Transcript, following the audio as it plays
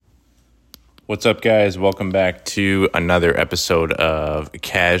What's up, guys? Welcome back to another episode of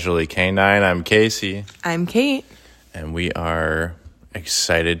Casually Canine. I'm Casey. I'm Kate. And we are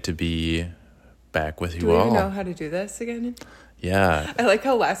excited to be back with you all. Do we even know how to do this again? Yeah. I like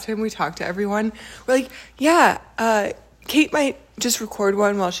how last time we talked to everyone, we're like, Kate might just record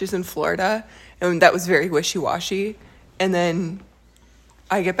one while she's in Florida. And that was very wishy-washy. And then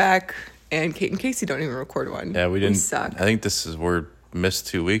I get back and Kate and Casey don't even record one. Yeah, we didn't. We suck. I think we're missed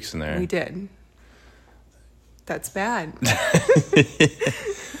 2 weeks in there. We did. That's bad.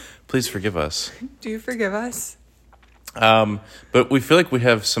 Please forgive us. Do you forgive us? But we feel like we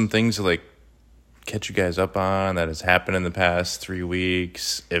have some things to catch you guys up on that has happened in the past 3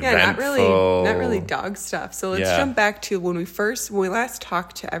 weeks. Eventful. Yeah, not really dog stuff. So let's jump back to when we last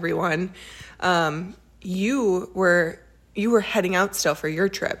talked to everyone. You were heading out still for your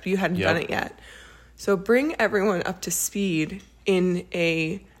trip. You hadn't done it yet. So bring everyone up to speed in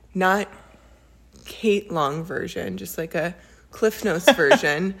a not Kate Long version, just like a Cliff Notes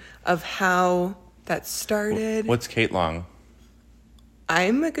version of how that started. What's Kate Long?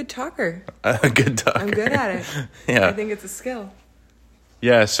 I'm a good talker. A good talker. I'm good at it. Yeah. I think it's a skill.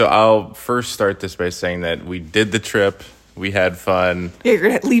 Yeah, so I'll first start this by saying that we did the trip. We had fun. Yeah, you're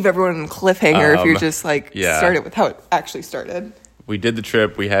going to leave everyone on a cliffhanger if you're just start it with how it actually started. We did the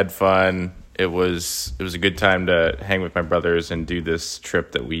trip. We had fun. It was a good time to hang with my brothers and do this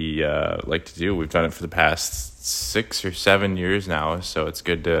trip that we like to do. We've done it for the past 6 or 7 years now, so it's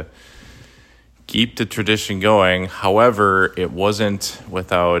good to keep the tradition going. However, it wasn't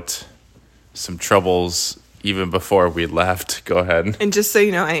without some troubles even before we left. Go ahead. And just so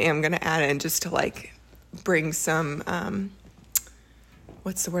you know, I am going to add in just to bring some,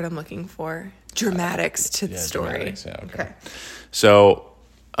 what's the word I'm looking for? Dramatics to the story. Dramatics, yeah, okay. So,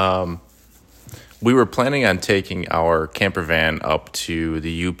 we were planning on taking our camper van up to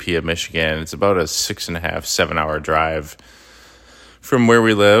the UP of Michigan. It's about a 6.5, 7 hour drive from where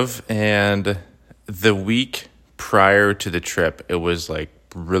we live. And the week prior to the trip, it was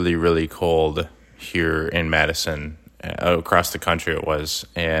really, really cold here in Madison. Across the country it was.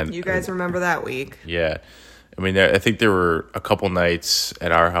 And you guys remember that week? Yeah. I mean, I think there were a couple nights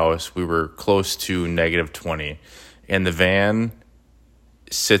at our house we were close to -20, and the van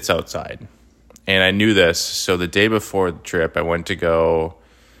sits outside. And I knew this, so the day before the trip, I went to go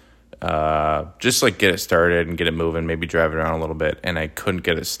just get it started and get it moving, maybe drive it around a little bit, and I couldn't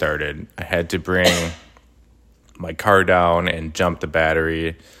get it started. I had to bring my car down and jump the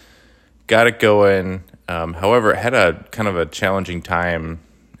battery. Got it going. However, it had a kind of a challenging time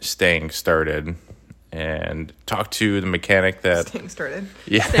staying started, and talked to the mechanic that... Staying started?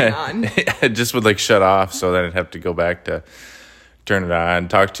 Yeah. Staying on? It just would shut off, so then I'd have to go back to turn it on,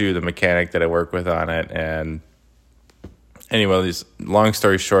 talk to the mechanic that I work with on it, and anyway, long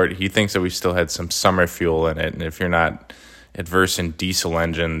story short, he thinks that we still had some summer fuel in it, and if you're not adverse in diesel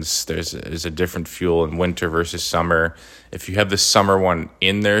engines, there's a different fuel in winter versus summer. If you have the summer one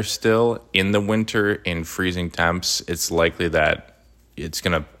in there still, in the winter, in freezing temps, it's likely that it's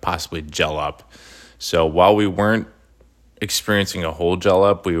going to possibly gel up. So while we weren't experiencing a whole gel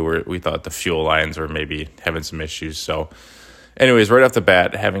up, we thought the fuel lines were maybe having some issues, so... Anyways, right off the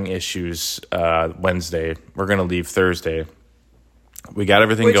bat, having issues Wednesday. We're going to leave Thursday. We got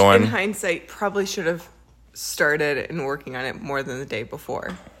everything going. Which, in hindsight, probably should have started and working on it more than the day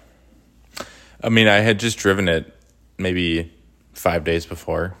before. I mean, I had just driven it maybe 5 days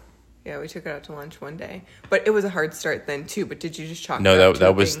before. Yeah, we took it out to lunch one day. But it was a hard start then, too. But did you just chalk No, it up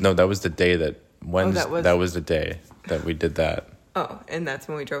that was the day that... that was the day that we did that. Oh, and that's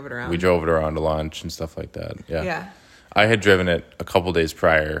when we drove it around. We drove it around to lunch and stuff like that. Yeah. Yeah. I had driven it a couple days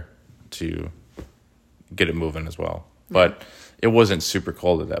prior to get it moving as well. But it wasn't super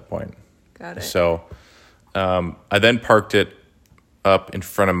cold at that point. Got it. So I then parked it up in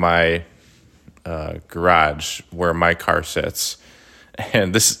front of my garage where my car sits.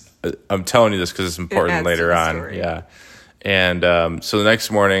 And this, I'm telling you this because it's important later on. Story. Yeah. And so the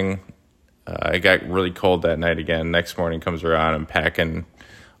next morning, I got really cold that night again. Next morning comes around, I'm packing...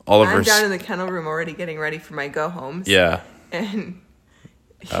 I'm down in the kennel room already getting ready for my go-homes. Yeah. And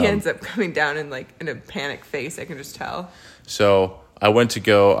he ends up coming down in a panic face, I can just tell. So I went to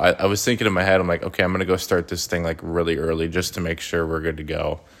go, I was thinking in my head, I'm like, okay, I'm going to go start this thing really early just to make sure we're good to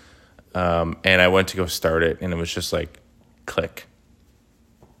go. And I went to go start it, and it was just click.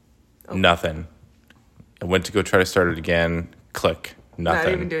 Okay. Nothing. I went to go try to start it again, click. Nothing.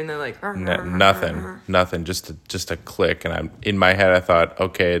 Not even doing the nothing. Just a click, and in my head I thought,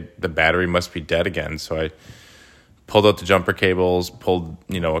 okay, the battery must be dead again. So I pulled out the jumper cables, pulled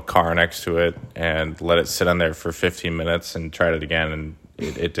a car next to it, and let it sit on there for 15 minutes, and tried it again, and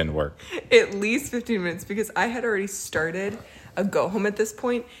it didn't work. At least 15 minutes, because I had already started a go home at this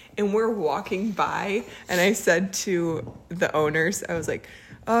point, and we're walking by, and I said to the owners, I was like,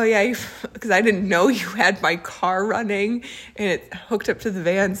 oh yeah, because I didn't know you had my car running and it hooked up to the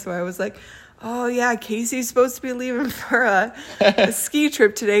van. So I was like, oh yeah, Casey's supposed to be leaving for a ski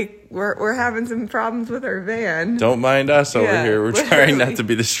trip today. We're having some problems with our van. Don't mind us over here. We're trying not to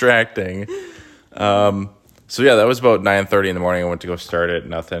be distracting. So yeah, that was about 9:30 in the morning. I went to go start it.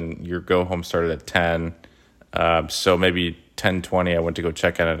 Nothing. Your go home started at 10. So maybe 10:20, I went to go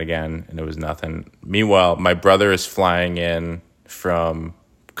check on it again, and it was nothing. Meanwhile, my brother is flying in from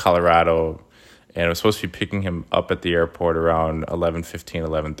Colorado, and I was supposed to be picking him up at the airport around 11:15,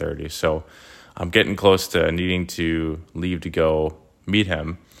 11:30. So I'm getting close to needing to leave to go meet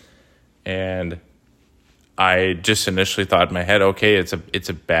him, and I just initially thought in my head, okay, it's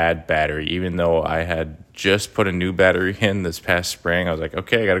a bad battery. Even though I had just put a new battery in this past spring, I was like,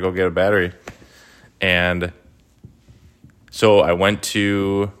 okay, I got to go get a battery. And so I went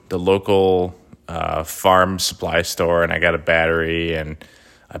to the local farm supply store, and I got a battery, and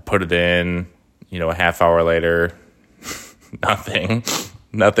I put it in, a half hour later, nothing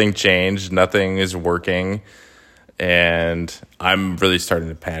changed. Nothing is working. And I'm really starting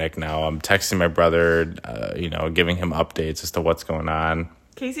to panic now. I'm texting my brother, giving him updates as to what's going on.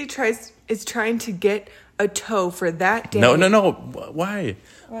 Casey is trying to get a tow for that day. No. Why?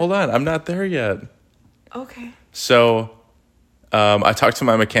 What? Hold on. I'm not there yet. Okay. So I talked to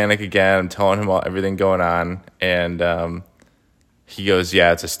my mechanic again. I'm telling him everything going on. And he goes,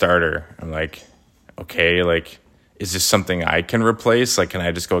 yeah, it's a starter. I'm like, okay, like, is this something I can replace? Like, can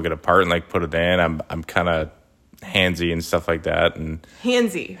I just go get a part and, like, put it in? I'm kind of handsy and stuff like that. And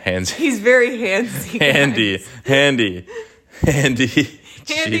handsy. He's very handsy. Handy. Handy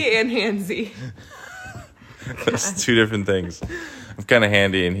and handsy. That's two different things. I'm kind of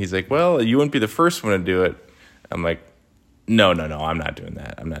handy. And he's like, well, you wouldn't be the first one to do it. I'm like, no, I'm not doing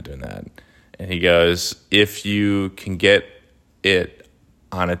that. And he goes, if you can get it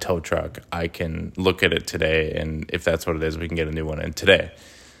on a tow truck, I can look at it today. And if that's what it is, we can get a new one in today.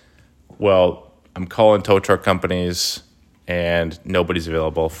 Well, I'm calling tow truck companies, and nobody's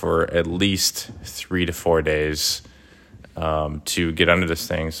available for at least 3 to 4 days to get under this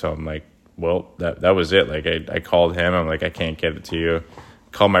thing. So I'm like, well, that was it. Like, I called him. I'm like, I can't get it to you.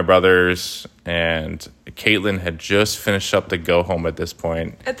 Called my brothers, and Caitlin had just finished up the go home at this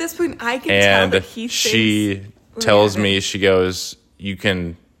point. At this point, I can tell that he thinks... she tells me, she goes, you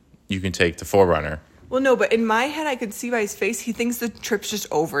can take the 4Runner. Well, no, but in my head, I could see by his face, he thinks the trip's just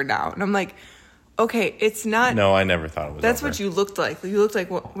over now. And I'm like... Okay, it's not... No, I never thought it was That's over. what you looked like. You looked like,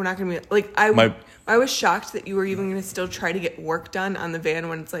 well, we're not going to be... Like, I was shocked that you were even going to still try to get work done on the van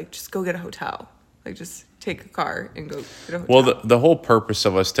when it's like, just go get a hotel. Like, just take a car and go get a hotel. Well, the whole purpose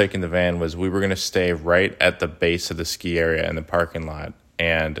of us taking the van was we were going to stay right at the base of the ski area in the parking lot.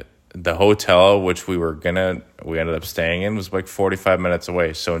 And the hotel, which we ended up staying in, was like 45 minutes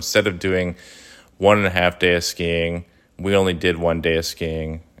away. So instead of doing 1.5 days of skiing, we only did 1 day of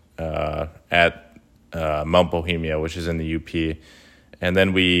skiing at Mount Bohemia, which is in the UP. And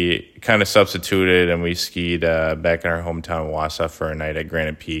then we kind of substituted, and we skied back in our hometown, Wausau, for a night at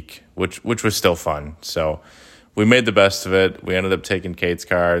Granite Peak, which was still fun. So we made the best of it. We ended up taking Kate's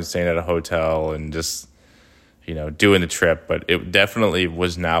car and staying at a hotel and just, doing the trip. But it definitely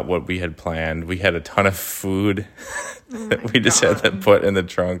was not what we had planned. We had a ton of food that we just had to put in the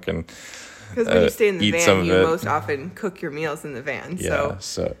trunk and because when you stay in the van, you most often cook your meals in the van. Yeah,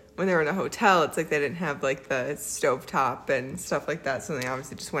 so when they were in a hotel, it's like they didn't have like the stovetop and stuff like that. So they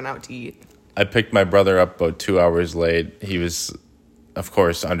obviously just went out to eat. I picked my brother up about 2 hours late. He was, of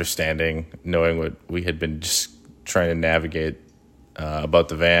course, understanding, knowing what we had been just trying to navigate about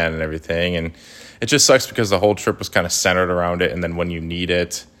the van and everything. And it just sucks because the whole trip was kind of centered around it. And then when you need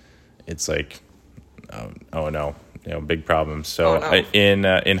it, it's like, oh no. Big problems. So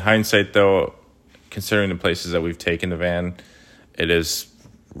in hindsight, though, considering the places that we've taken the van, it is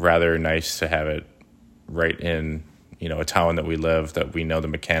rather nice to have it right in, a town that we live, that we know the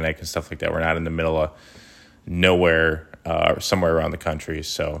mechanic and stuff like that. We're not in the middle of nowhere, somewhere around the country.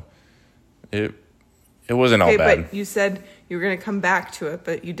 So it wasn't all bad. But you said you were going to come back to it,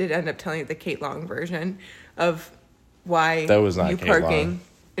 but you did end up telling the Kate Long version of why that was not you Kate parking Long.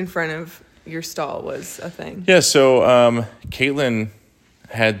 In front of your stall was a thing. Yeah, so Caitlin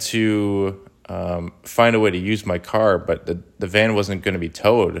had to find a way to use my car, but the van wasn't going to be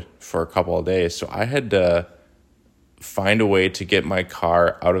towed for a couple of days. So I had to find a way to get my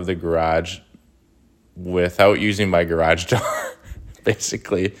car out of the garage without using my garage door,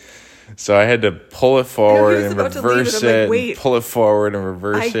 basically. So I had to pull it forward and about to leave reverse and I'm it, like, wait. pull it forward and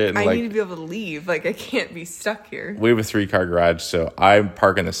reverse it. And I need to be able to leave. Like, I can't be stuck here. We have a 3-car garage, so I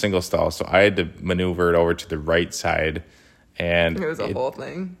park in the single stall. So I had to maneuver it over to the right side. And it was a whole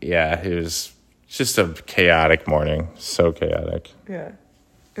thing. Yeah, it was just a chaotic morning. So chaotic. Yeah.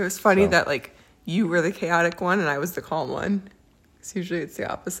 It was funny that, like, you were the chaotic one and I was the calm one. Because usually it's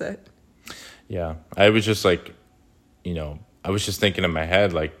the opposite. Yeah. I was just like, I was just thinking in my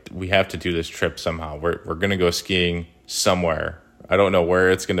head, like, we have to do this trip somehow. We're going to go skiing somewhere. I don't know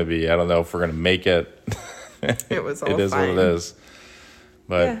where it's going to be. I don't know if we're going to make it. It was all It is fine. what it is.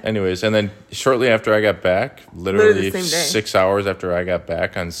 But anyways, and then shortly after I got back, literally 6 hours after I got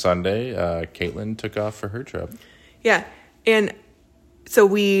back on Sunday, Caitlin took off for her trip. Yeah. And so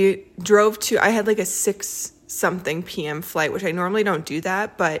we drove I had like a 6-something p.m. flight, which I normally don't do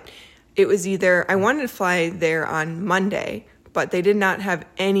that, but it was I wanted to fly there on Monday, but they did not have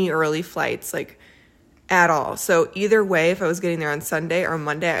any early flights, like, at all. So either way, if I was getting there on Sunday or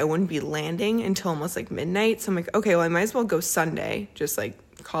Monday, I wouldn't be landing until almost like midnight. So I'm like, okay, well, I might as well go Sunday, just like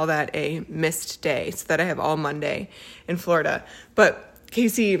call that a missed day so that I have all Monday in Florida. But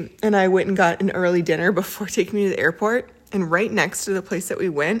Casey and I went and got an early dinner before taking me to the airport. And right next to the place that we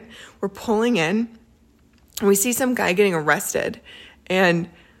went, we're pulling in and we see some guy getting arrested. And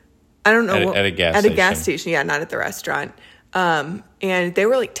I don't know at a gas station. Yeah, not at the restaurant. And they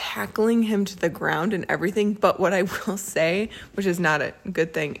were like tackling him to the ground and everything. But what I will say, which is not a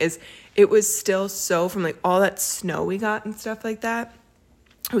good thing, is it was still from like all that snow we got and stuff like that.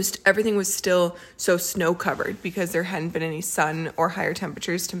 Everything was still so snow covered because there hadn't been any sun or higher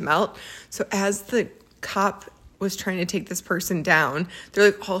temperatures to melt. So as the cop was trying to take this person down, they're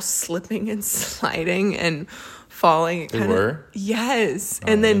like all slipping and sliding and falling. They were? Yes.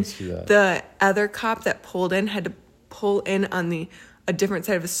 And then the other cop that pulled in had to pull in on a different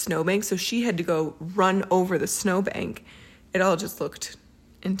side of a snowbank, so she had to go run over the snowbank. It all just looked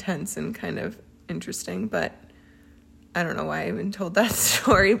intense and kind of interesting, but I don't know why I even told that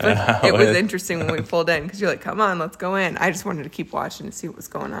story, but it was interesting when we pulled in because you're like, come on, let's go in. I just wanted to keep watching to see what was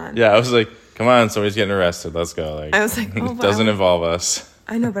going on. Yeah, I was like, come on, somebody's getting arrested. Let's go. Like, I was like, oh, it doesn't involve us.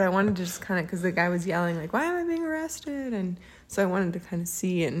 I know, but I wanted to just kind of, because the guy was yelling, like, why am I being arrested? And so I wanted to kind of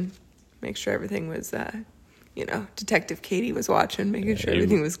see and make sure everything was, Detective Katie was watching, making sure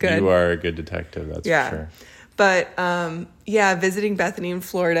everything was good. You are a good detective, that's for sure. But, visiting Bethany in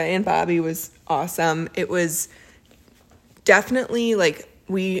Florida and Bobby was awesome. It was definitely, like,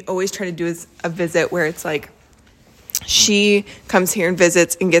 we always try to do a visit where it's, like, she comes here and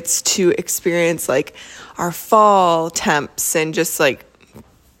visits and gets to experience, like, our fall temps and just, like,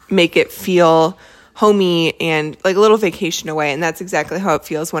 make it feel homey and, like, a little vacation away. And that's exactly how it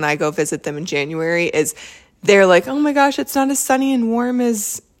feels when I go visit them in January is they're like, oh, my gosh, it's not as sunny and warm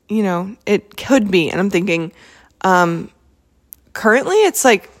as, it could be. And I'm thinking, currently it's,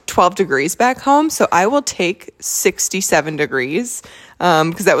 like, 12 degrees back home, so I will take 67 degrees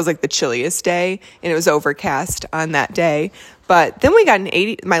because that was like the chilliest day and it was overcast on that day. But then we got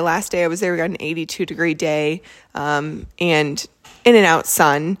my last day I was there, we got an 82 degree day and in and out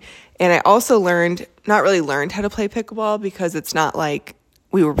sun. And I also not really learned how to play pickleball because it's not like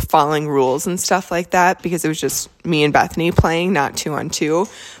we were following rules and stuff like that because it was just me and Bethany playing, not 2-on-2.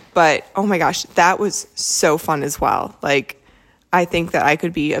 But oh my gosh, that was so fun as well. Like, I think that I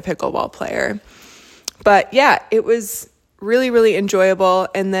could be a pickleball player. But yeah, it was really, really enjoyable.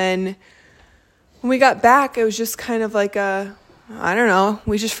 And then when we got back, it was just kind of like I don't know,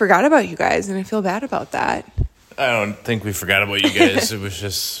 we just forgot about you guys, and I feel bad about that. I don't think we forgot about you guys. It was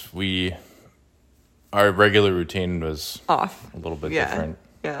just our regular routine was off. A little bit different.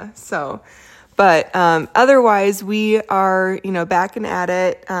 Yeah, so... But otherwise, we are, back and at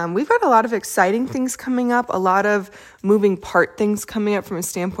it. We've got a lot of exciting things coming up, a lot of moving part things coming up from a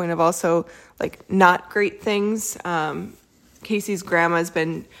standpoint of also, like, not great things. Casey's grandma has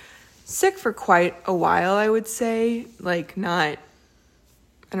been sick for quite a while, I would say. Like, not,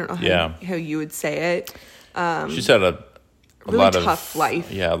 I don't know how you would say it. She's had a really lot tough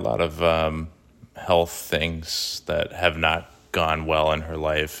life. Yeah, a lot of health things that have not gone well in her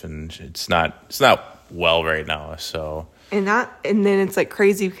life, and it's not well right now. So and then it's like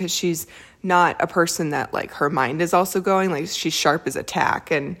crazy because she's not a person that, like, her mind is also going, like, she's sharp as a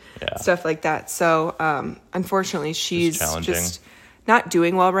tack and stuff like that. So unfortunately she's just not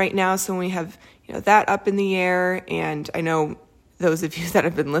doing well right now. So when we have that up in the air, and I know those of you that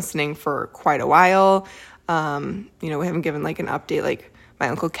have been listening for quite a while, we haven't given like an update. Like, my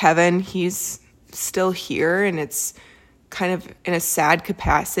Uncle Kevin, he's still here, and it's kind of in a sad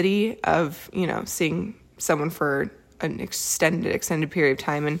capacity of, seeing someone for an extended period of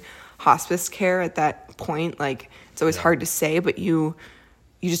time in hospice care at that point. Like, it's always hard to say, but you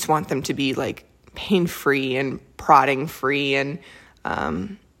just want them to be like pain-free and prodding-free and,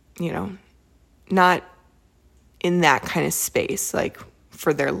 not in that kind of space, like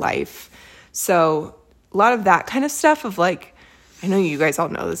for their life. So a lot of that kind of stuff of like, I know you guys all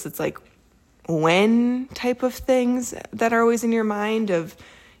know this, it's like when type of things that are always in your mind of,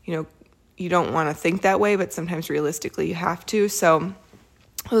 you don't want to think that way, but sometimes realistically you have to. So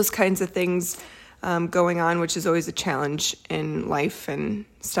those kinds of things going on, which is always a challenge in life and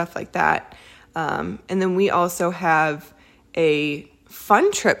stuff like that. And then we also have a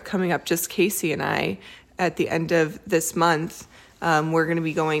fun trip coming up, just Casey and I, at the end of this month. We're going to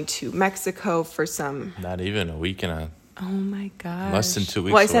be going to Mexico for some... Not even a week and a... Oh my gosh. Less than 2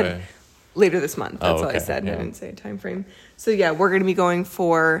 weeks I said later this month. That's all I said. Yeah. I didn't say a time frame. So yeah, we're going to be going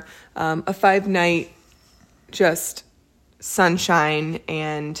for a 5-night just sunshine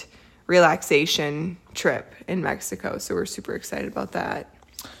and relaxation trip in Mexico. So we're super excited about that.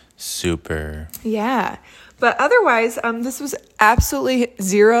 Super. Yeah. But otherwise, this was absolutely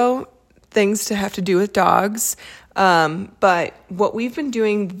zero things to have to do with dogs. But what we've been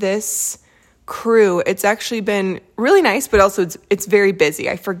doing this crew, it's actually been really nice, but also it's very busy.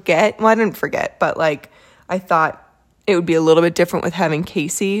 I didn't forget, but like I thought it would be a little bit different with having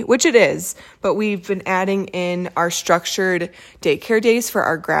Casey, which it is, but we've been adding in our structured daycare days for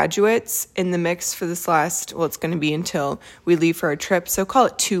our graduates in the mix for this it's going to be until we leave for our trip. So call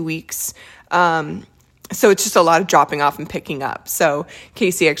it 2 weeks. So it's just a lot of dropping off and picking up. So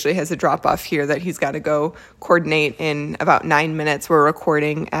Casey actually has a drop off here that he's got to go coordinate in about 9 minutes. We're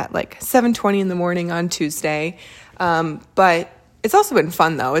recording at like 7:20 in the morning on Tuesday. But it's also been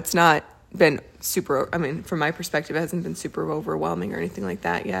fun though. It's not been from my perspective, it hasn't been super overwhelming or anything like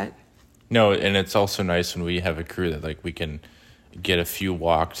that yet. No, and it's also nice when we have a crew that like we can get a few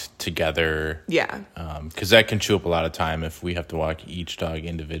walked together. Yeah. Because that can chew up a lot of time if we have to walk each dog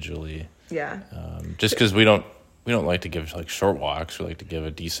individually. Yeah. Just because we don't like to give like short walks. We like to give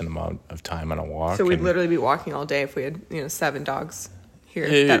a decent amount of time on a walk. So we'd literally be walking all day if we had 7 dogs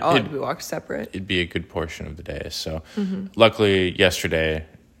here that all had to be walked separate. It'd be a good portion of the day. So luckily yesterday,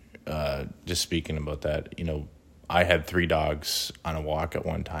 just speaking about that, I had 3 dogs on a walk at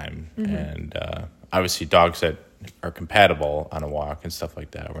one time, and obviously dogs that are compatible on a walk and stuff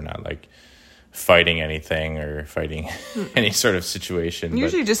like that. We're not like fighting anything or fighting any sort of situation. You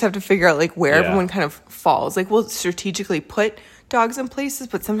usually just have to figure out like where everyone kind of falls. Like we'll strategically put dogs in places,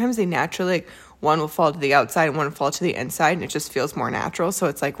 but sometimes they naturally, like one will fall to the outside and one will fall to the inside, and it just feels more natural. So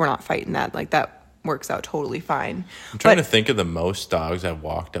it's like we're not fighting that. Like that works out totally fine. I'm trying to think of the most dogs I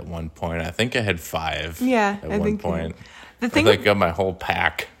walked at one point. I think I had 5 at one point. The thing I got my whole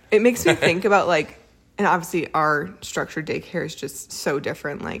pack. It makes me think about like, and obviously our structured daycare is just so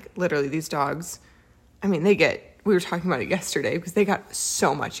different. Like literally these dogs, we were talking about it yesterday because they got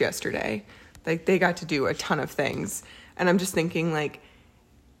so much yesterday. Like they got to do a ton of things. And I'm just thinking like,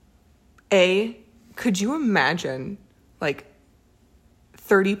 could you imagine like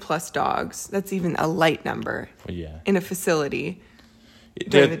 30 plus dogs? That's even a light number in a facility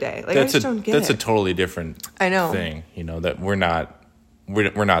during the day. Like I just don't get it. That's a totally different thing, that we're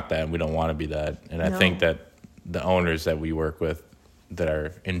not that. We don't want to be that. And I think that the owners that we work with that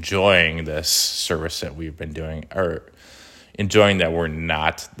are enjoying this service that we've been doing are enjoying that we're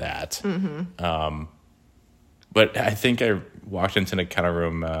not that. But I think I walked into the kennel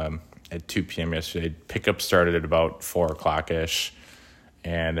room at 2 p.m. yesterday. Pickup started at about 4 o'clock-ish,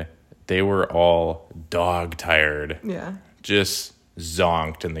 and they were all dog tired. Yeah. Just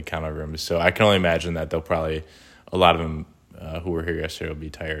zonked in the kennel room. So I can only imagine that a lot of them who were here yesterday will be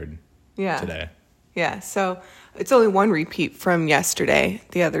tired today. Yeah, so it's only one repeat from yesterday.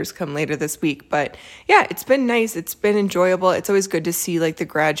 The others come later this week. But yeah, it's been nice. It's been enjoyable. It's always good to see like the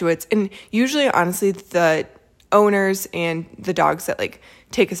graduates. And usually, honestly, the owners and the dogs that like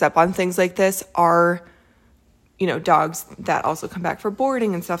take us up on things like this are, dogs that also come back for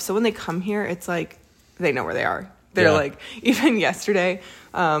boarding and stuff. So when they come here, it's like they know where they are. They're like, even yesterday,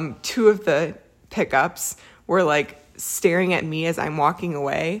 2 of the pickups were like staring at me as I'm walking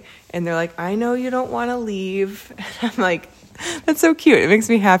away, and they're like, I know you don't want to leave. And I'm like, that's so cute. It makes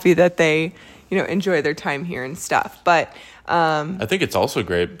me happy that they, enjoy their time here and stuff. But I think it's also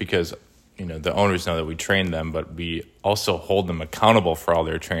great because, the owners know that we train them, but we also hold them accountable for all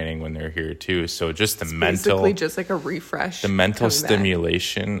their training when they're here too. So just basically just like a refresh. The mental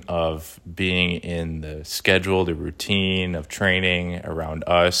stimulation of being in the schedule, the routine of training around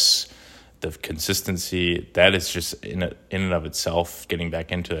us, the consistency, that is just in and of itself, getting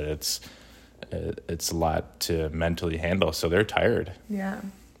back into it, it's a lot to mentally handle. So they're tired. Yeah.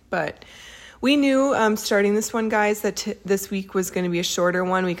 But we knew starting this one, guys, that this week was going to be a shorter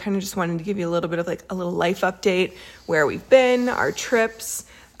one. We kind of just wanted to give you a little bit of like a little life update, where we've been, our trips.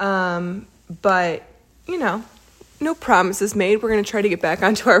 But, you know, no promises made. We're going to try to get back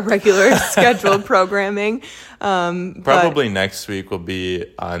onto our regular scheduled programming. Probably next week will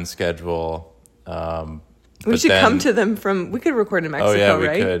be on schedule. We should come to them we could record in Mexico, right? Oh,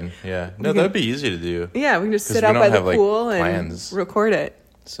 yeah, we could. Yeah. No, that'd be easy to do. Yeah, we can just sit out by the pool and record it.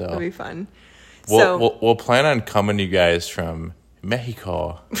 So it'll be fun. We'll plan on coming to you guys from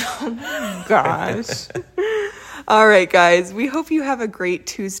Mexico. Oh, my gosh. All right, guys. We hope you have a great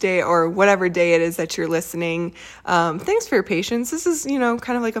Tuesday or whatever day it is that you're listening. Thanks for your patience. This is,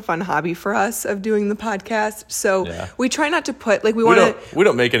 kind of like a fun hobby for us of doing the podcast. So we try not to put we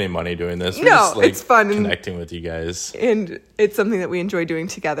don't make any money doing this. We're just, it's fun connecting with you guys, and it's something that we enjoy doing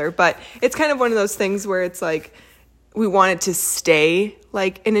together. But it's kind of one of those things where it's like we want it to stay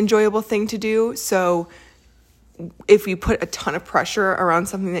like an enjoyable thing to do. So if you put a ton of pressure around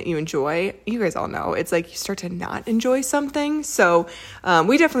something that you enjoy, you guys all know, it's like you start to not enjoy something. So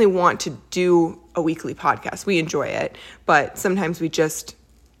we definitely want to do a weekly podcast. We enjoy it, but sometimes we just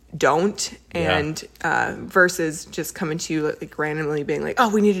don't. And versus just coming to you like randomly being like, oh,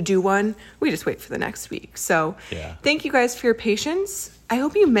 we need to do one. We just wait for the next week. So thank you guys for your patience. I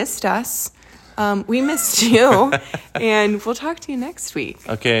hope you missed us. We missed you, and we'll talk to you next week.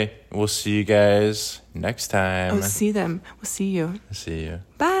 Okay, we'll see you guys next time. We'll see them. We'll see you. See you.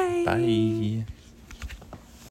 Bye. Bye.